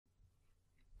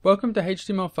Welcome to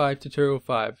HTML5 Tutorial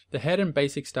 5, the head and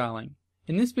basic styling.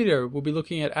 In this video, we'll be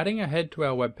looking at adding a head to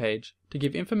our web page to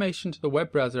give information to the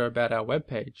web browser about our web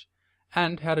page,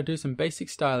 and how to do some basic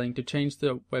styling to change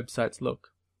the website's look.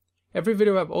 Every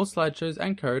video will have all slideshows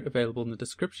and code available in the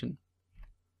description.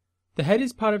 The head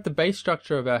is part of the base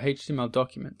structure of our HTML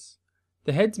documents.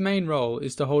 The head's main role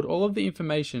is to hold all of the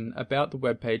information about the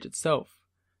web page itself.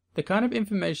 The kind of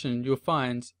information you'll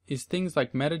find is things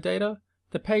like metadata,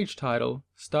 the page title,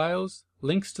 styles,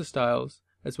 links to styles,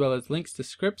 as well as links to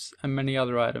scripts and many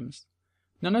other items.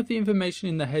 None of the information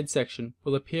in the head section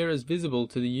will appear as visible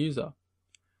to the user.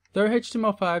 Though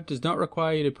HTML5 does not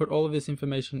require you to put all of this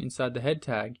information inside the head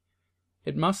tag,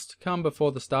 it must come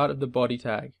before the start of the body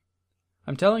tag.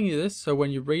 I'm telling you this so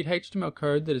when you read HTML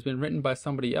code that has been written by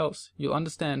somebody else, you'll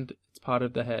understand it's part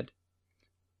of the head.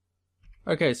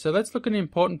 Okay, so let's look at an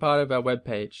important part of our web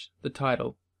page, the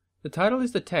title. The title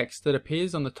is the text that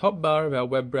appears on the top bar of our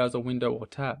web browser window or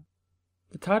tab.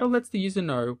 The title lets the user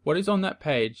know what is on that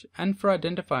page and for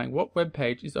identifying what web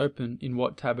page is open in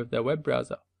what tab of their web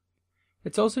browser.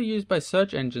 It's also used by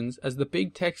search engines as the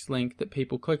big text link that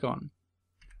people click on.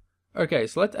 Okay,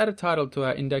 so let's add a title to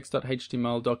our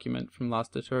index.html document from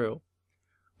last tutorial.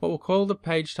 What we'll call the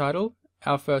page title,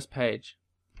 our first page.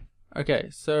 Okay,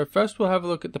 so first we'll have a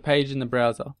look at the page in the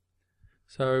browser.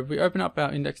 So if we open up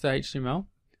our index.html,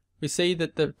 we see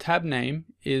that the tab name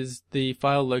is the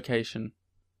file location,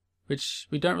 which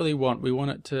we don't really want. We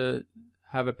want it to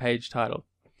have a page title.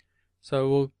 So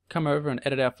we'll come over and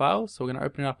edit our file. So we're going to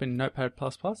open it up in Notepad++.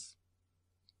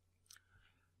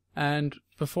 And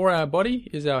before our body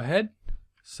is our head.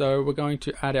 So we're going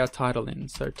to add our title in.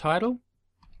 So title,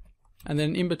 and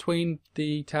then in between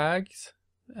the tags,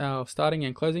 our starting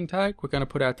and closing tag, we're going to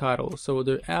put our title. So we'll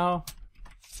do our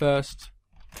first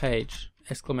page,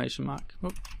 exclamation mark.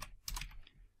 Whoop.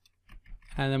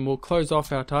 And then we'll close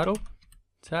off our title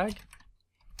tag,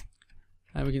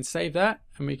 and we can save that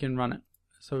and we can run it.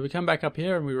 So if we come back up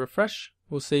here and we refresh,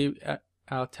 we'll see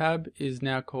our tab is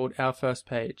now called our first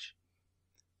page.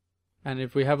 And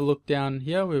if we have a look down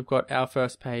here, we've got our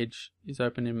first page is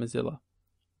open in Mozilla.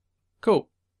 Cool.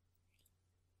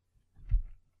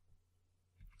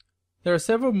 There are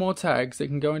several more tags that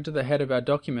can go into the head of our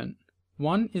document.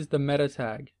 One is the meta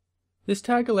tag. This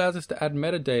tag allows us to add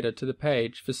metadata to the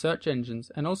page for search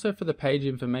engines and also for the page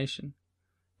information.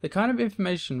 The kind of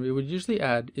information we would usually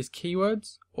add is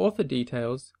keywords, author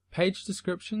details, page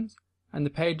descriptions, and the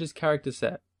page's character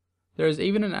set. There is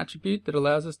even an attribute that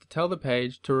allows us to tell the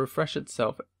page to refresh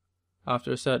itself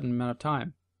after a certain amount of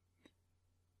time.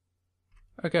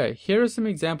 Okay, here are some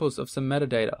examples of some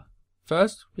metadata.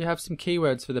 First, we have some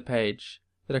keywords for the page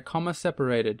that are comma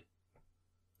separated.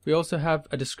 We also have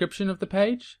a description of the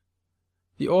page,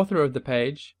 the author of the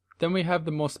page, then we have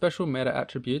the more special meta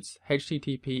attributes.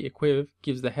 http-equiv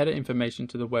gives the header information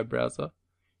to the web browser.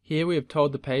 Here we have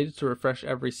told the page to refresh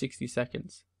every 60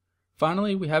 seconds.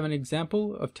 Finally, we have an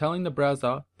example of telling the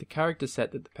browser the character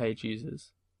set that the page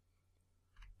uses.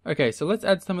 Okay, so let's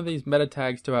add some of these meta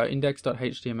tags to our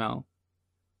index.html.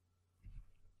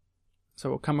 So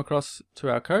we'll come across to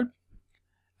our code,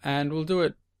 and we'll do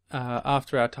it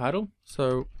after our title.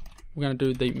 So we're going to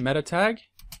do the meta tag,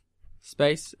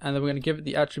 space, and then we're going to give it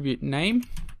the attribute name,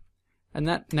 and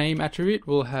that name attribute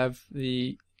will have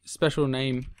the special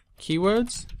name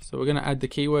keywords. So we're going to add the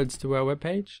keywords to our web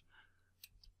page,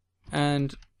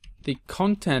 and the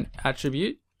content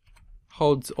attribute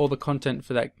holds all the content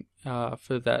for that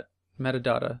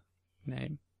metadata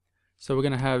name. So we're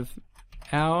going to have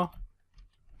our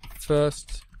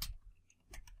first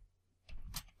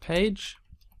page,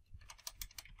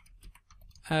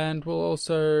 and we'll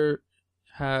also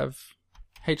have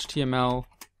HTML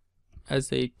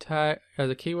as a tag, as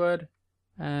a keyword,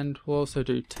 and we'll also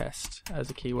do test as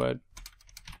a keyword.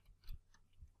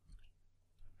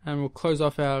 And we'll close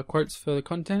off our quotes for the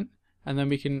content, and then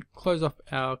we can close off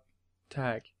our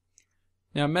tag.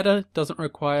 Now meta doesn't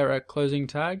require a closing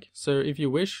tag, so if you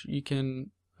wish you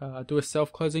can do a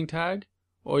self-closing tag,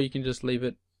 or you can just leave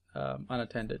it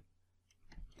unattended.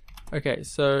 Okay,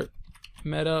 so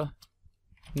meta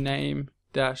name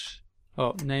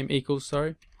name equals,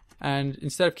 sorry, and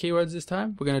instead of keywords this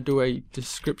time, we're going to do a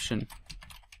description.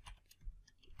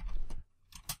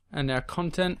 And our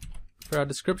content for our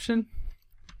description,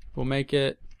 we'll make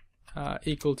it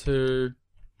equal to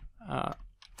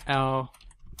our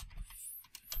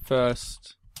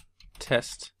first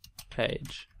test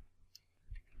page.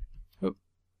 Oop.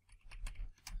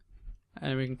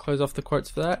 And we can close off the quotes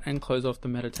for that and close off the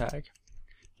meta tag.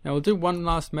 Now we'll do one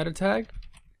last meta tag,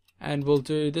 and we'll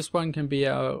do, this one can be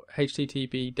our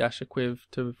http-equiv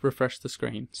to refresh the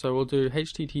screen. So we'll do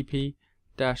http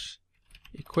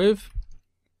index.html5-equiv,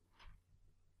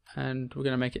 and we're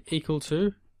going to make it equal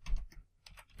to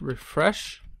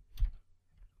refresh,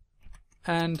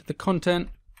 and the content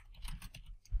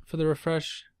for the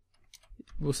refresh,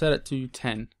 we'll set it to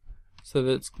 10 so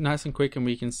that it's nice and quick and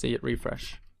we can see it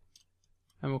refresh.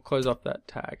 And we'll close off that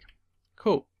tag.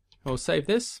 Cool. We'll save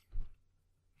this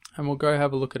and we'll go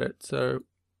have a look at it. So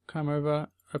come over,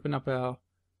 open up our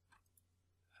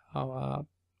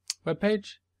web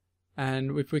page,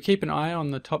 and if we keep an eye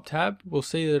on the top tab, we'll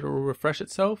see that it will refresh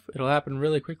itself. It'll happen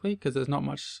really quickly because there's not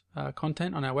much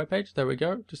content on our web page. There we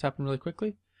go, just happened really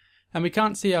quickly. And we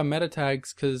can't see our meta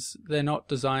tags because they're not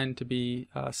designed to be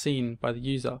seen by the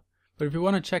user. But if we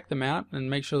want to check them out and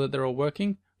make sure that they're all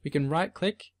working, we can right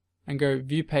click and go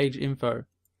view page info.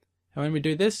 And when we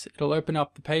do this, it'll open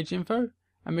up the page info,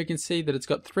 and we can see that it's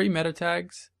got 3 meta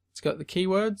tags. It's got the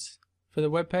keywords for the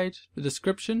web page, the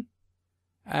description,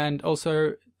 and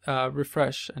also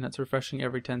refresh, and it's refreshing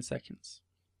every 10 seconds.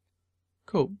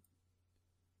 Cool.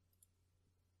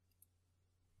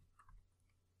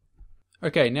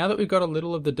 Okay, now that we've got a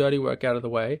little of the dirty work out of the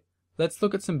way, let's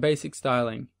look at some basic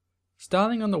styling.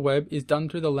 Styling on the web is done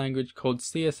through the language called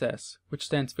CSS, which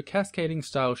stands for Cascading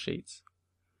Style Sheets.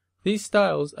 These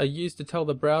styles are used to tell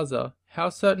the browser how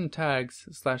certain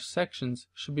tags/sections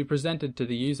should be presented to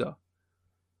the user.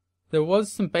 There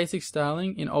was some basic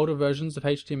styling in older versions of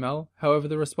HTML, however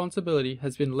the responsibility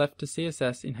has been left to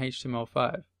CSS in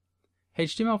HTML5.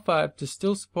 HTML5 does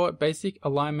still support basic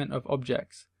alignment of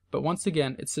objects, but once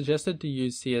again it's suggested to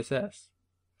use CSS.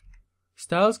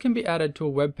 Styles can be added to a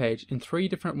web page in 3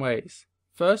 different ways.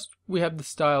 First, we have the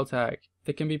style tag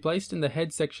that can be placed in the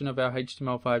head section of our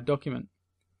HTML5 document.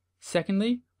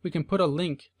 Secondly, we can put a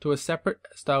link to a separate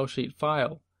style sheet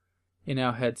file in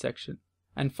our head section.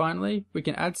 And finally, we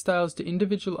can add styles to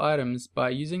individual items by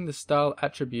using the style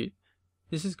attribute.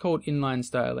 This is called inline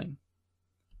styling.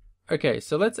 Okay,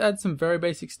 so let's add some very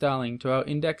basic styling to our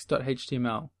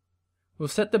index.html. We'll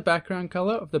set the background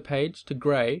color of the page to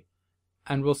gray,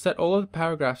 and we'll set all of the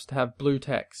paragraphs to have blue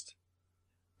text.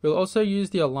 We'll also use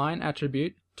the align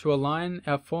attribute to align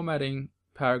our formatting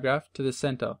paragraph to the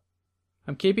center.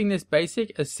 I'm keeping this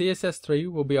basic as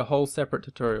CSS3 will be a whole separate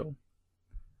tutorial.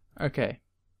 Okay,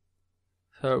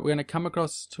 so we're going to come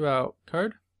across to our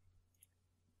code,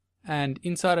 and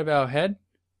inside of our head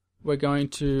we're going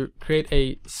to create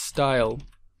a style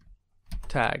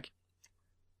tag,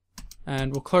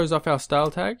 and we'll close off our style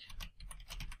tag.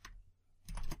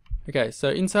 Okay, so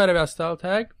inside of our style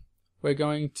tag we're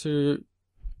going to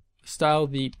style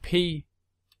the P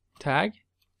tag,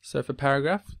 so for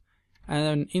paragraph, and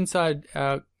then inside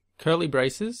our curly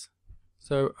braces,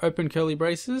 so open curly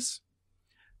braces,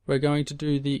 we're going to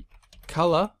do the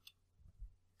color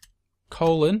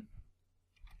colon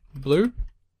blue,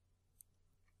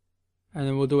 and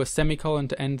then we'll do a semicolon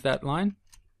to end that line,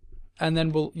 and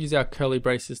then we'll use our curly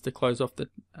braces to close off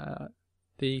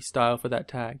the style for that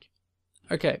tag.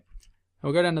 Okay, and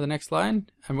we'll go down to the next line,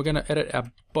 and we're going to edit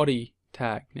our body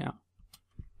tag now.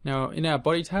 Now in our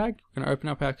body tag, we're going to open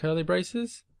up our curly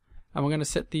braces, and we're going to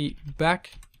set the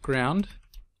background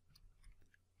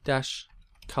dash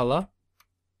color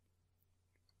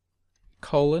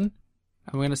colon,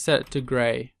 and we're going to set it to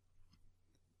gray,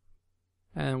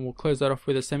 and we'll close that off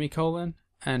with a semicolon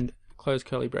and close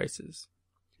curly braces,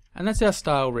 and that's our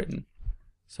style written.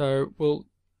 So we'll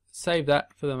save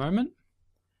that for the moment,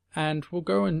 and we'll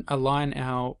go and align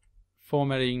our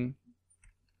formatting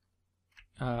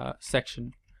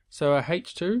section. So our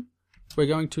H2, we're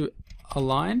going to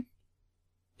align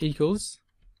equals,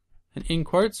 and in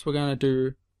quotes we're going to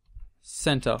do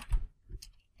center,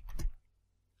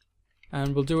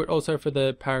 and we'll do it also for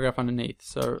the paragraph underneath.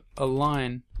 So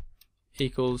align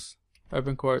equals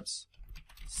open quotes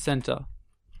center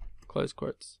close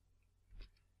quotes.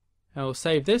 And we'll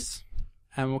save this,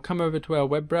 and we'll come over to our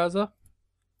web browser,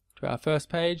 to our first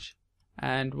page,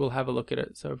 and we'll have a look at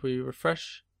it. So if we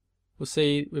refresh, we'll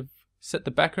see we've set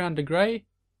the background to gray,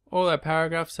 all our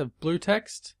paragraphs have blue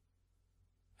text,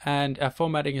 and our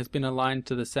formatting has been aligned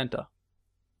to the center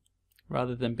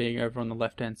rather than being over on the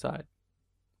left hand side.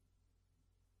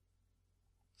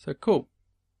 So cool.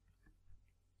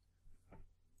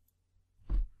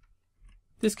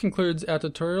 This concludes our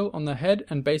tutorial on the head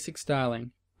and basic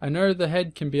styling. I know the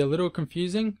head can be a little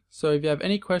confusing, so if you have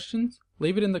any questions,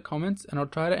 leave it in the comments and I'll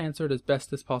try to answer it as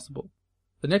best as possible.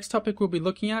 The next topic we'll be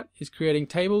looking at is creating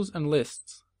tables and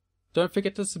lists. Don't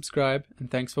forget to subscribe, and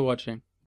thanks for watching.